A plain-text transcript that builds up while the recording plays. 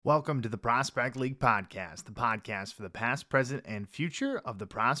Welcome to the Prospect League Podcast, the podcast for the past, present, and future of the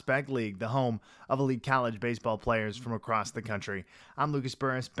Prospect League, the home of elite college baseball players from across the country. I'm Lucas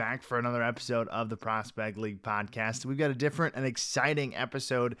Burris, back for another episode of the Prospect League Podcast. We've got a different and exciting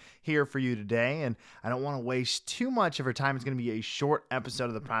episode here for you today, and I don't want to waste too much of our time. It's going to be a short episode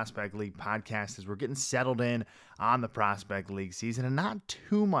of the Prospect League Podcast as we're getting settled in on the Prospect League season, and not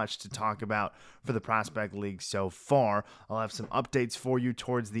too much to talk about for the Prospect League so far. I'll have some updates for you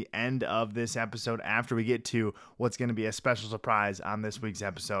towards the end of this episode after we get to what's going to be a special surprise on this week's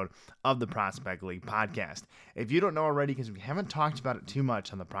episode of the Prospect League Podcast. If you don't know already, because we haven't talked about it too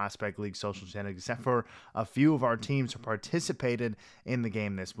much on the Prospect League social channel, except for a few of our teams who participated in the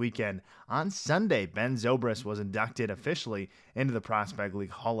game this weekend. On Sunday, Ben Zobrist was inducted officially into the Prospect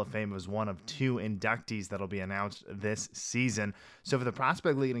League Hall of Fame as one of two inductees that'll be announced this season. So for the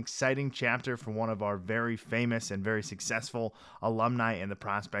Prospect League, an exciting chapter for one of our very famous and very successful alumni in the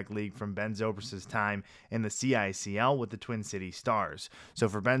Prospect League from Ben Zobrist's time in the CICL with the Twin City Stars. So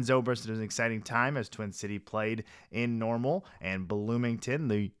for Ben Zobrist, it was an exciting time as Twin City played in Normal and Bloomington,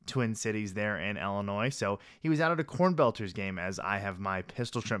 the Twin Cities there in Illinois. So he was out at a Corn Belters game, as I have my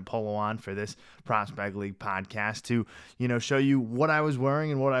pistol shrimp polo on for this Prospect League podcast to, show you what I was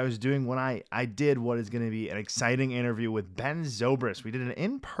wearing and what I was doing when I did what is going to be an exciting interview with Ben Zobrist. We did an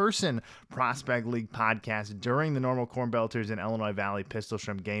in-person Prospect League podcast during the Normal Corn Belters and Illinois Valley Pistol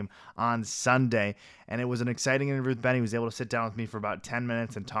Shrimp game on Sunday, and it was an exciting interview with Ben. He was able to sit down with me for about 10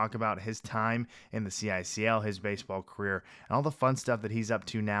 minutes and talk about his time in the CICL, his baseball career, and all the fun stuff that he's up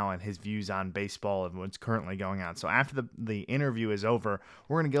to now and his views on baseball and what's currently going on. So after the interview is over,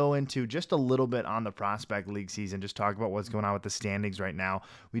 we're going to go into just a little bit on the Prospect League season, just talk about what's going on with the standings right now.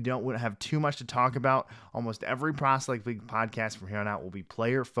 We don't have too much to talk about. Almost every Prospect League podcast from here on out will be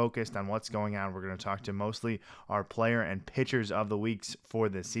player focused on what's going on. We're going to talk to mostly our player and pitchers of the weeks for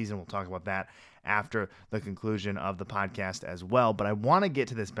this season. We'll talk about that after the conclusion of the podcast as well. But I want to get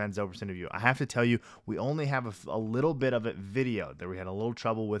to this Ben Zobrist interview. I have to tell you, we only have a little bit of it videoed. That we had a little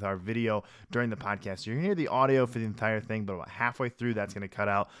trouble with our video during the podcast. So you're going to hear the audio for the entire thing, but about halfway through, that's going to cut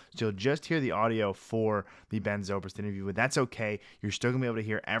out. So you'll just hear the audio for the Ben Zobrist interview, but that's okay. You're still going to be able to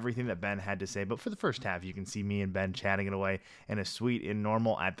hear everything that Ben had to say. But for the first half, you can see me and Ben chatting it away in a suite in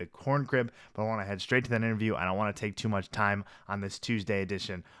Normal at the Corn Crib. But I want to head straight to that interview. I don't want to take too much time on this Tuesday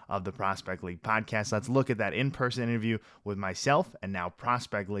edition of the Prospect League podcast. Let's look at that in-person interview with myself and now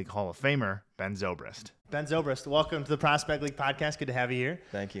Prospect League Hall of Famer, Ben Zobrist. Ben Zobrist, welcome to the Prospect League podcast. Good to have you here.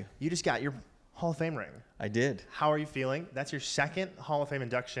 Thank you. You just got your Hall of Fame ring. I did. How are you feeling? That's your second Hall of Fame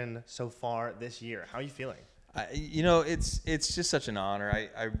induction so far this year. How are you feeling? It's just such an honor.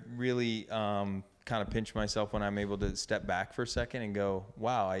 I really kind of pinch myself when I'm able to step back for a second and go,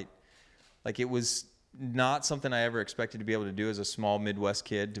 wow, it was not something I ever expected to be able to do as a small Midwest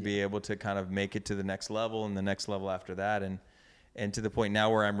kid, to be able to kind of make it to the next level and the next level after that. And to the point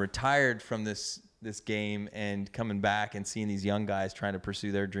now where I'm retired from this game and coming back and seeing these young guys trying to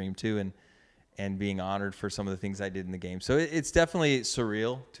pursue their dream too, and being honored for some of the things I did in the game. So it's definitely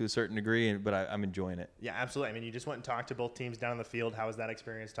surreal to a certain degree, but I'm enjoying it. Yeah, absolutely. I mean, you just went and talked to both teams down in the field. How was that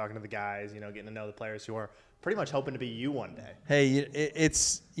experience talking to the guys, getting to know the players who are pretty much hoping to be you one day? Hey,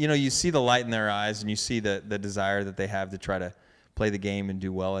 it's you see the light in their eyes and you see the desire that they have to try to play the game and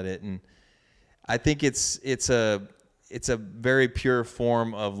do well at it. And I think it's a very pure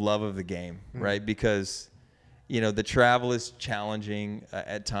form of love of the game, right? Because the travel is challenging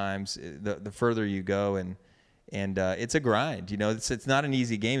at times. The further you go, and it's a grind. It's not an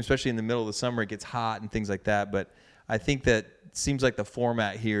easy game, especially in the middle of the summer. It gets hot and things like that. But I think that seems like the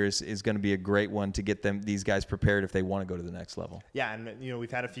format here is going to be a great one to get these guys prepared if they want to go to the next level. Yeah, and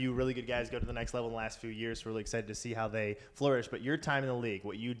we've had a few really good guys go to the next level in the last few years. So we're really excited to see how they flourish. But your time in the league,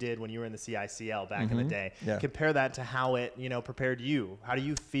 what you did when you were in the CICL back in the day, compare that to how it prepared you. How do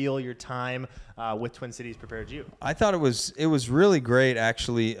you feel your time with Twin Cities prepared you? I thought it was really great,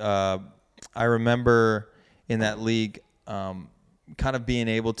 actually. I remember in that league kind of being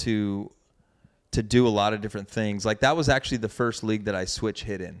able to do a lot of different things. Like that was actually the first league that I switch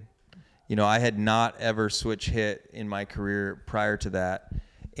hit in. I had not ever switch hit in my career prior to that.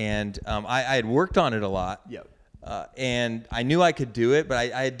 And I had worked on it a lot. Yep. And I knew I could do it, but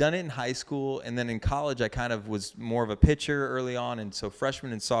I had done it in high school. And then in college, I kind of was more of a pitcher early on. And so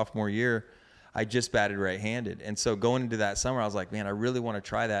freshman and sophomore year, I just batted right-handed. And so going into that summer, I was like, man, I really want to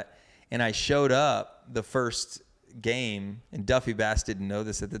try that. And I showed up the first game, and Duffy Bass didn't know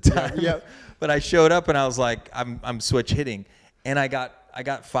this at the time. But I showed up and I was like, I'm switch hitting, and I got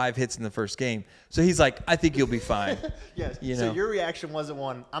got 5 hits in the first game. So he's like, I think you'll be fine. Yes. You So know? your reaction wasn't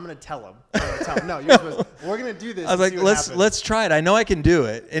one, I'm going to tell him. I'm going to tell him. No, yours was, we're going to do this. I was like, let's try it. I know I can do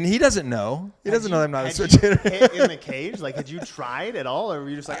it. And he doesn't know. He doesn't know that I'm not a switch hitter. Hit in the cage? Like, had you tried at all? Or were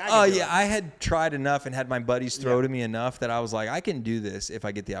you just like, Oh, yeah. I had tried enough and had my buddies throw to me enough that I was like, I can do this if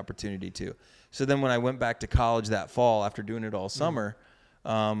I get the opportunity to. So then when I went back to college that fall after doing it all summer,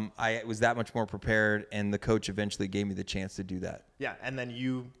 I was that much more prepared, and the coach eventually gave me the chance to do that. Yeah, and then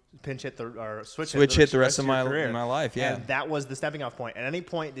you pinch hit or switch hit the rest of your my career. my life. Yeah, and that was the stepping off point. At any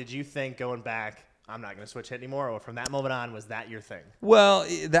point, did you think going back, I'm not going to switch hit anymore, or from that moment on, was that your thing? Well,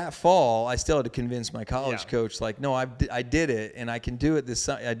 that fall, I still had to convince my college coach, like, no, I did it, and I can do it this.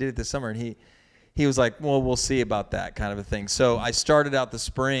 I did it this summer, and he was like, well, we'll see about that kind of a thing. So I started out the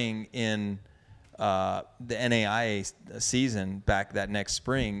spring in the NAIA season back that next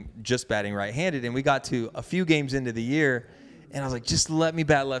spring, just batting right-handed, and we got to a few games into the year, and I was like, just let me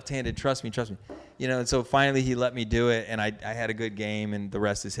bat left-handed, trust me. You know, and so finally he let me do it, and I had a good game, and the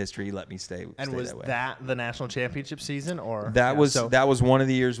rest is history. He let me stay. And was that the national championship season, or that was one of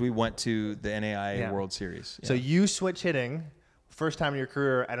the years we went to the NAIA World Series. Yeah. So you switch hitting, first time in your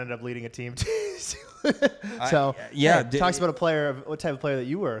career, ended up leading a team. Talks about what type of player that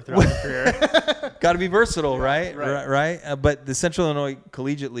you were throughout your career. Got to be versatile, right? But the Central Illinois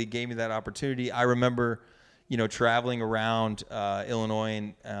Collegiate League gave me that opportunity. I remember, traveling around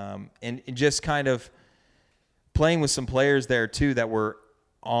Illinois and just kind of playing with some players there too that were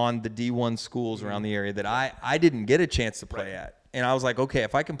on the D1 schools around the area that I didn't get a chance to play at. And I was like, okay,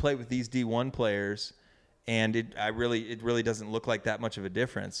 if I can play with these D1 players, and it really doesn't look like that much of a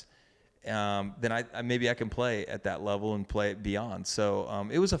difference, then I maybe I can play at that level and play it beyond. So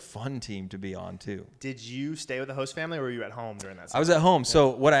it was a fun team to be on too. Did you stay with the host family, or were you at home during that season? I was at home. Yeah. So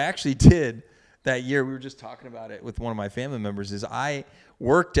what I actually did that year, we were just talking about it with one of my family members, is I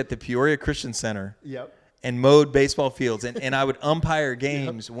worked at the Peoria Christian Center. Yep. And mowed baseball fields, and I would umpire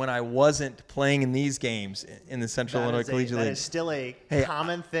games when I wasn't playing in these games in the Central Illinois Collegiate League. That is still a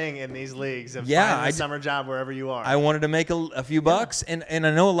common thing in these leagues of finding a summer job wherever you are. I wanted to make a few bucks, and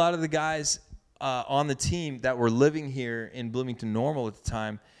I know a lot of the guys on the team that were living here in Bloomington Normal at the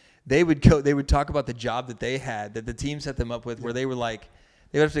time. They would talk about the job that they had, that the team set them up with, where they were like,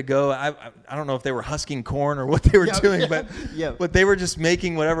 they would have to go. I don't know if they were husking corn or what they were doing, but they were just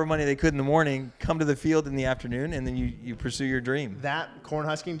making whatever money they could in the morning, come to the field in the afternoon, and then you pursue your dream. That corn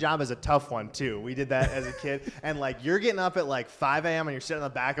husking job is a tough one too. We did that as a kid, and you're getting up at 5 a.m. and you're sitting on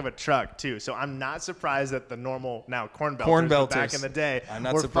the back of a truck too. So I'm not surprised that the normal now corn belters back in the day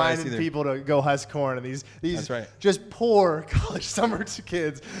were finding people to go husk corn, and these just poor college summer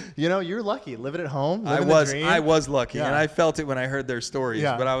kids. You're lucky living at home. I was lucky, and I felt it when I heard their stories.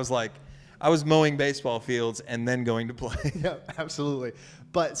 Yeah. But I was like, I was mowing baseball fields and then going to play. Yeah, absolutely.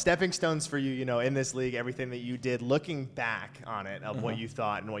 But stepping stones for you, in this league, everything that you did, looking back on it, of what you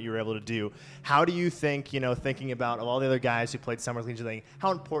thought and what you were able to do, how do you think, thinking about all the other guys who played Summer Collegiate League,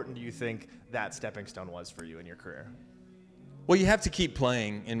 how important do you think that stepping stone was for you in your career? Well, you have to keep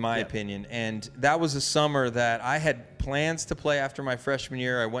playing, in my opinion. And that was a summer that I had plans to play after my freshman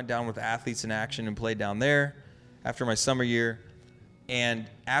year. I went down with Athletes in Action and played down there after my summer year. And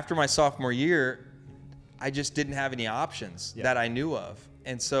after my sophomore year, I just didn't have any options that I knew of.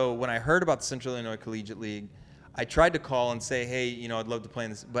 And so when I heard about the Central Illinois Collegiate League, I tried to call and say, hey, I'd love to play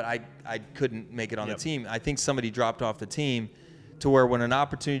in this, but I couldn't make it on the team. I think somebody dropped off the team to where when an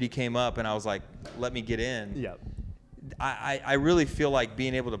opportunity came up and I was like, let me get in. Yep. I really feel like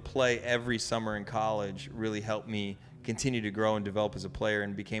being able to play every summer in college really helped me continue to grow and develop as a player,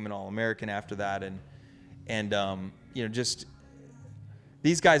 and became an All-American after that. And just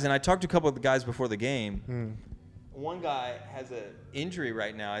these guys, and I talked to a couple of the guys before the game. One guy has an injury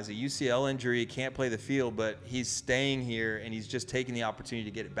right now, has a UCL injury, can't play the field, but he's staying here, and he's just taking the opportunity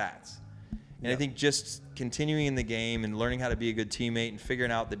to get at bats. And I think just continuing in the game and learning how to be a good teammate and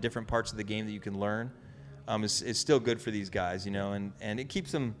figuring out the different parts of the game that you can learn is still good for these guys, and it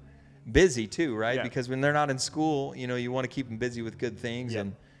keeps them busy too, right? Yeah. Because when they're not in school, you want to keep them busy with good things,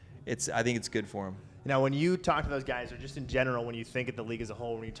 and I think it's good for them. Now, when you talk to those guys, or just in general, when you think of the league as a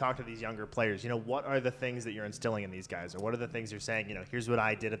whole, when you talk to these younger players, what are the things that you're instilling in these guys? Or what are the things you're saying, here's what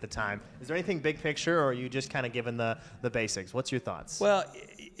I did at the time? Is there anything big picture, or are you just kind of giving the basics? What's your thoughts? Well,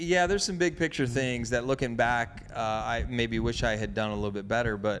 yeah, there's some big picture things that, looking back, I maybe wish I had done a little bit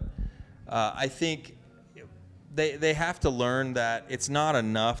better. But I think they have to learn that it's not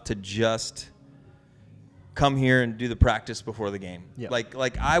enough to just come here and do the practice before the game. Yep.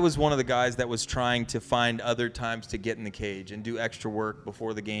 Like I was one of the guys that was trying to find other times to get in the cage and do extra work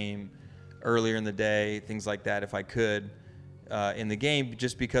before the game, earlier in the day, things like that if I could, in the game,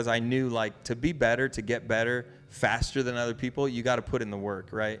 just because I knew, like, to be better, to get better faster than other people, you got to put in the work,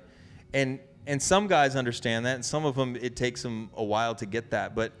 right? And some guys understand that, and some of them, it takes them a while to get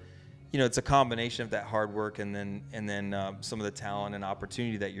that. But, you know, it's a combination of that hard work and then some of the talent and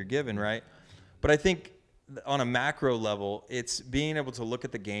opportunity that you're given, right? But I think on a macro level, it's being able to look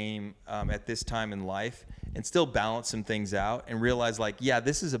at the game at this time in life and still balance some things out and realize, like, yeah,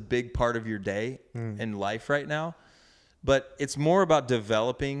 this is a big part of your day in life right now, but it's more about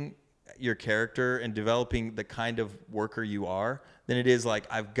developing your character and developing the kind of worker you are than it is like,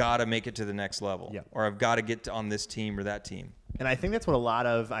 I've got to make it to the next level, or I've got to get on this team or that team. And I think that's what a lot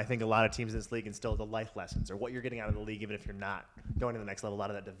of teams in this league instill, the life lessons, or what you're getting out of the league, even if you're not going to the next level, a lot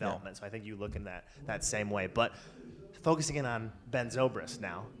of that development. So I think you look in that same way. But focusing in on Ben Zobrist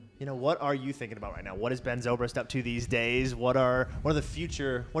now, you know, what are you thinking about right now? What is Ben Zobrist up to these days? What is the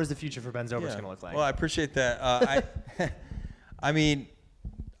future for Ben Zobrist going to look like? Well, I appreciate that. I mean,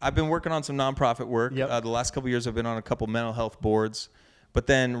 I've been working on some nonprofit work. The last couple of years I've been on a couple mental health boards, but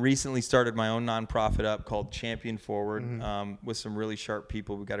then recently started my own nonprofit up called Champion Forward with some really sharp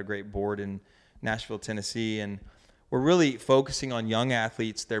people. We've got a great board in Nashville, Tennessee, and we're really focusing on young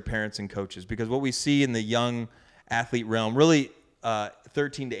athletes, their parents, and coaches, because what we see in the young athlete realm, really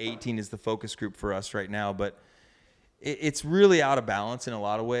 13 to 18 is the focus group for us right now, but it's really out of balance in a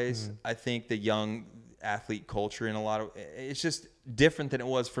lot of ways. I think the young athlete culture it's just different than it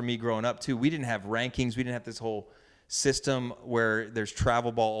was for me growing up too. We didn't have rankings. We didn't have this whole system where there's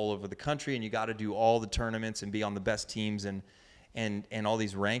travel ball all over the country and you got to do all the tournaments and be on the best teams and all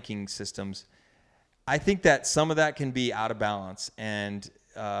these ranking systems. I think that some of that can be out of balance, and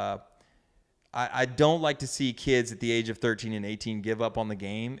I don't like to see kids at the age of 13 and 18 give up on the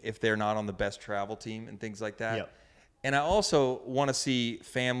game if they're not on the best travel team and things like that. And I also want to see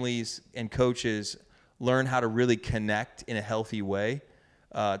families and coaches learn how to really connect in a healthy way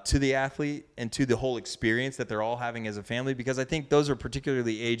to the athlete and to the whole experience that they're all having as a family, because I think those are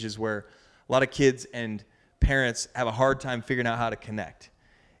particularly ages where a lot of kids and parents have a hard time figuring out how to connect.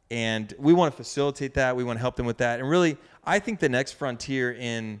 And we want to facilitate that. We want to help them with that. And really, I think the next frontier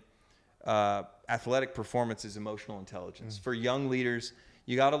in athletic performance is emotional intelligence. For young leaders,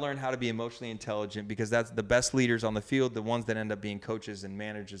 you got to learn how to be emotionally intelligent, because that's the best leaders on the field. The ones that end up being coaches and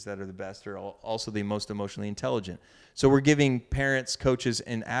managers that are the best are also the most emotionally intelligent. So we're giving parents, coaches,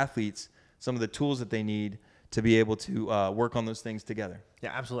 and athletes some of the tools that they need to be able to work on those things together.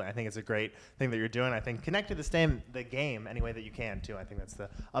 Yeah, absolutely. I think it's a great thing that you're doing. I think connect to the game any way that you can too. I think that's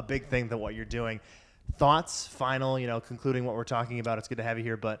a big thing that what you're doing. Thoughts, final, concluding what we're talking about. It's good to have you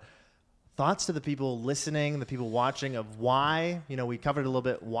here, but thoughts to the people listening, the people watching, of why, we covered a little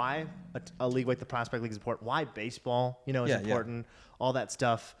bit, why a league like the Prospect League is important, why baseball, is important, all that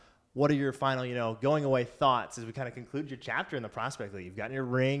stuff. What are your final, going away thoughts as we kind of conclude your chapter in the Prospect League? You've gotten your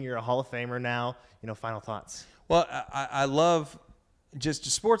ring, you're a Hall of Famer now, final thoughts. Well, I love just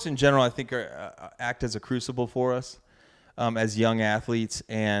sports in general. I think act as a crucible for us as young athletes,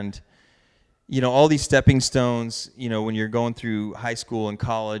 and all these stepping stones, when you're going through high school and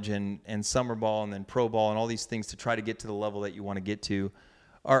college and summer ball and then pro ball and all these things to try to get to the level that you want to get to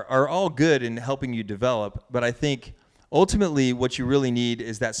are all good in helping you develop. But I think ultimately what you really need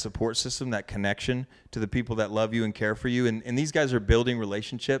is that support system, that connection to the people that love you and care for you. And these guys are building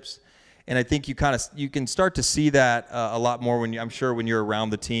relationships. And I think you can start to see that a lot more when when you're around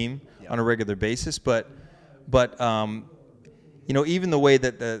the team on a regular basis. But even the way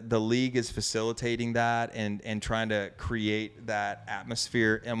that the league is facilitating that and trying to create that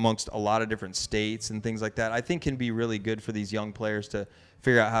atmosphere amongst a lot of different states and things like that, I think can be really good for these young players to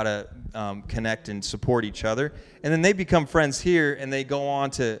figure out how to connect and support each other. And then they become friends here, and they go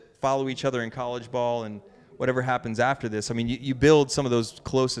on to follow each other in college ball and whatever happens after this. I mean, you build some of those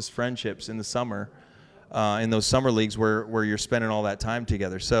closest friendships in the summer, in those summer leagues where you're spending all that time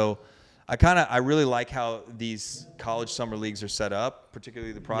together. So I really like how these college summer leagues are set up,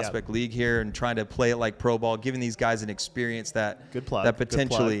 particularly the Prospect League here, and trying to play it like pro ball, giving these guys an experience that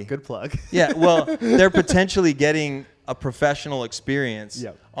potentially good plug. Yeah, well, they're potentially getting a professional experience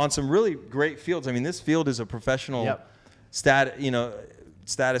on some really great fields. I mean, this field is a professional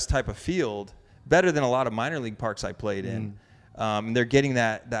status type of field, better than a lot of minor league parks I played in. And they're getting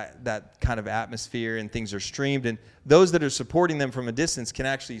that kind of atmosphere, and things are streamed, and those that are supporting them from a distance can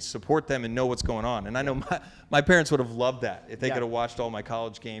actually support them and know what's going on. And I know my parents would have loved that if they could have watched all my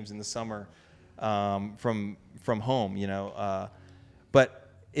college games in the summer from home, but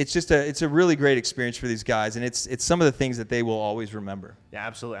it's a really great experience for these guys, and it's some of the things that they will always remember. Yeah,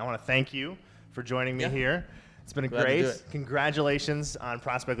 absolutely. I want to thank you for joining me here. It's been Glad to do great. it. Congratulations on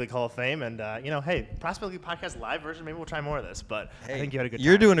Prospect League Hall of Fame. And, hey, Prospect League Podcast live version, maybe we'll try more of this. But I think you had a good time.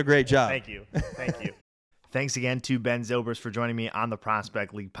 You're doing a great job. Thank you. Thank you. Thanks again to Ben Zobrist for joining me on the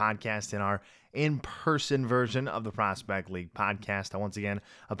Prospect League Podcast in our in-person version of the Prospect League Podcast. I once again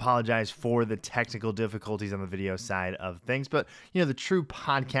apologize for the technical difficulties on the video side of things, but the true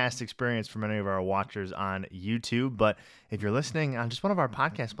podcast experience for many of our watchers on YouTube. But if you're listening on just one of our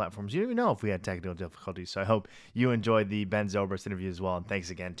podcast platforms, you don't even know if we had technical difficulties. So I hope you enjoyed the Ben Zobrist interview as well. And thanks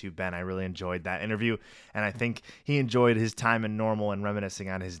again to Ben. I really enjoyed that interview, and I think he enjoyed his time in Normal and reminiscing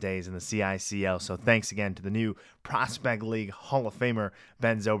on his days in the CICL. So thanks again to the new Prospect League Hall of Famer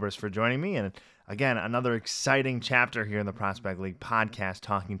Ben Zobrist for joining me. And again, another exciting chapter here in the Prospect League Podcast,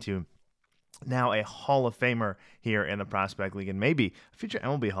 talking to now a Hall of Famer here in the Prospect League, and maybe a future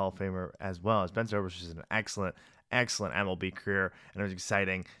MLB Hall of Famer as well, as Ben Zobrist is an excellent MLB career, and it was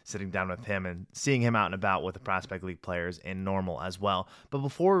exciting sitting down with him and seeing him out and about with the Prospect League players in Normal as well. But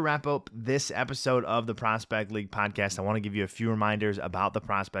before we wrap up this episode of the Prospect League Podcast, I want to give you a few reminders about the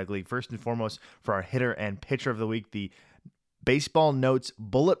Prospect League. First and foremost, for our hitter and pitcher of the week, the Baseball Notes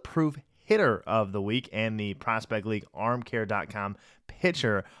Bulletproof Hitter of the Week and the Prospect League Armcare.com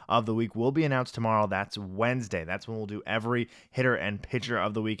Pitcher of the Week will be announced tomorrow. That's Wednesday. That's when we'll do every hitter and pitcher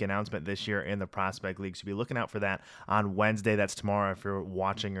of the week announcement this year in the Prospect League. So be looking out for that on Wednesday. That's tomorrow. If you're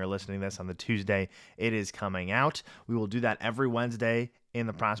watching or listening to this on the Tuesday, it is coming out. We will do that every Wednesday in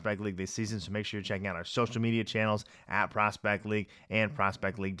the Prospect League this season, so make sure you're checking out our social media channels at Prospect League and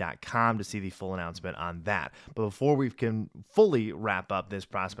prospectleague.com to see the full announcement on that. But before we can fully wrap up this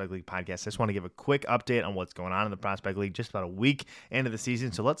Prospect League podcast, I just want to give a quick update on what's going on in the Prospect League just about a week into the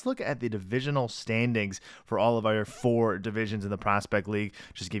season. So let's look at the divisional standings for all of our 4 divisions in the Prospect League.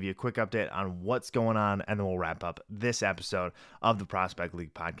 Just give you a quick update on what's going on, and then we'll wrap up this episode of the Prospect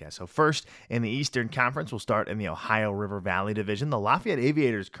League podcast. So first, in the Eastern Conference, we'll start in the Ohio River Valley Division. The Lafayette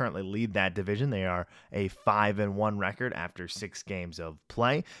Aviators currently lead that division. They are a 5-1 record after 6 games of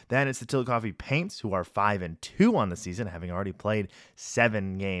play. Then it's the Chillicothe Paints, who are 5-2 on the season, having already played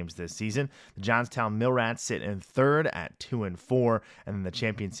 7 games this season. The Johnstown Millrats sit in third at 2-4, and then the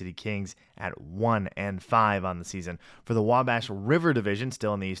Champion City Kings at 1-5 on the season. For the Wabash River Division,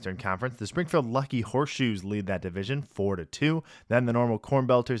 still in the Eastern Conference, the Springfield Lucky Horseshoes lead that division 4-2. Then the Normal Corn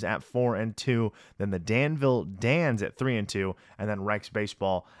Belters at 4-2. Then the Danville Dans at 3-2, and then Rex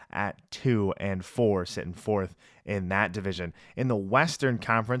Baseball at 2-4, sitting fourth in that division. In the Western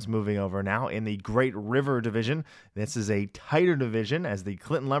Conference, moving over now in the Great River Division, this is a tighter division as the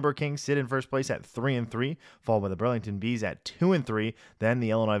Clinton Lumber Kings sit in first place at 3-3, followed by the Burlington Bees at 2-3, then the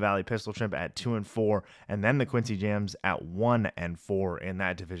Illinois Valley Pistol Shrimp at 2-4, and then the Quincy Gems at 1-4 in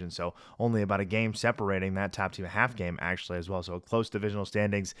that division. So only about a game separating that top team, a half game actually as well. So close divisional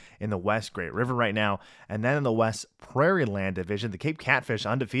standings in the West Great River right now. And then in the West Prairie Land Division, the Cape Catfish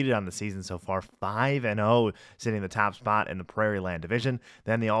undefeated on the season so far, 5-0, sitting in the top spot in the Prairie Land Division.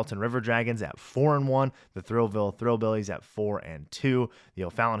 Then the Alton River Dragons at 4-1, the Thrillville Thrillbillies at 4-2, the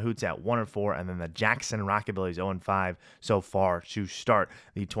O'Fallon Hoots at 1-4, and then the Jackson Rockabillies 0-5 so far to start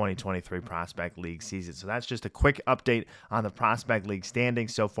the 2023 Prospect League season. So that's just a quick update on the Prospect League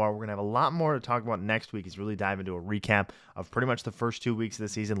standings so far. We're going to have a lot more to talk about next week as really dive into a recap of pretty much the first 2 weeks of the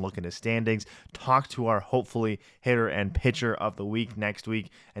season, look into standings, talk to our hopefully hitter and pitcher of the week next week,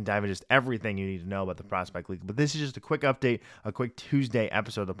 and dive into just everything you need to know about the Prospect League. But this is just a quick update, a quick Tuesday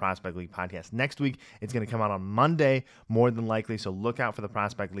episode of the Prospect League podcast. Next week, it's going to come out on Monday, more than likely, so look out for the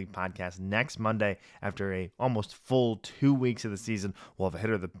Prospect League podcast next Monday. After a almost full 2 weeks of the season, we'll have a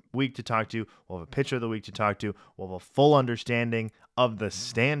hitter of the week to talk to, we'll have a pitcher of the week to talk to, we'll have a full understanding of the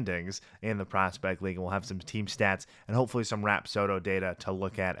standings in the Prospect League, and we'll have some team stats and hopefully some Rapsodo data to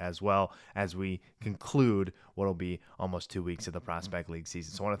look at as well as we conclude what will be almost 2 weeks of the Prospect League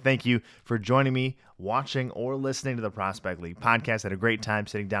season. So I want to thank you for joining me, watching or listening to the Prospect League podcast. I had a great time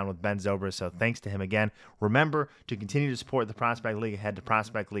sitting down with Ben Zobrist, so thanks to him again. Remember to continue to support the Prospect League. Head to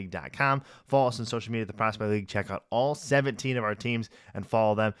prospectleague.com. Follow us on social media at the Prospect League. Check out all 17 of our teams and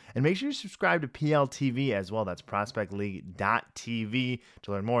follow them. And make sure you subscribe to PLTV as well. That's prospectleague.tv.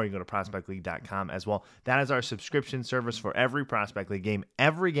 To learn more, you can go to prospectleague.com as well. That is our subscription service for every Prospect League game.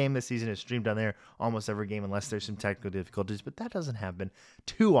 Every game this season is streamed on there, almost every game, unless there's some technical difficulties, but that doesn't happen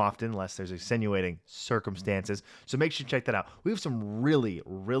too often unless there's extenuating circumstances circumstances. So make sure to check that out. We have some really,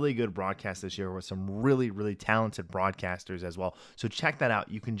 really good broadcasts this year with some really, really talented broadcasters as well. So check that out.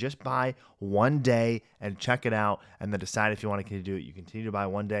 You can just buy one day and check it out and then decide if you want to continue to do it. You continue to buy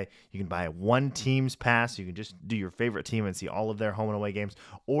one day. You can buy one team's pass. You can just do your favorite team and see all of their home and away games,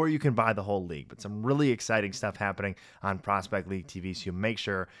 or you can buy the whole league. But some really exciting stuff happening on Prospect League TV, so make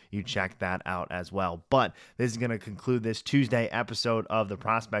sure you check that out as well. But this is going to conclude this Tuesday episode of the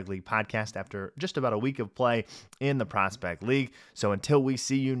Prospect League podcast after just about a week of play in the Prospect League. So until we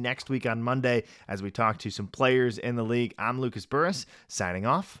see you next week on Monday as we talk to some players in the league, I'm Lucas Burris signing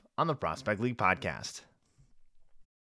off on the Prospect League podcast.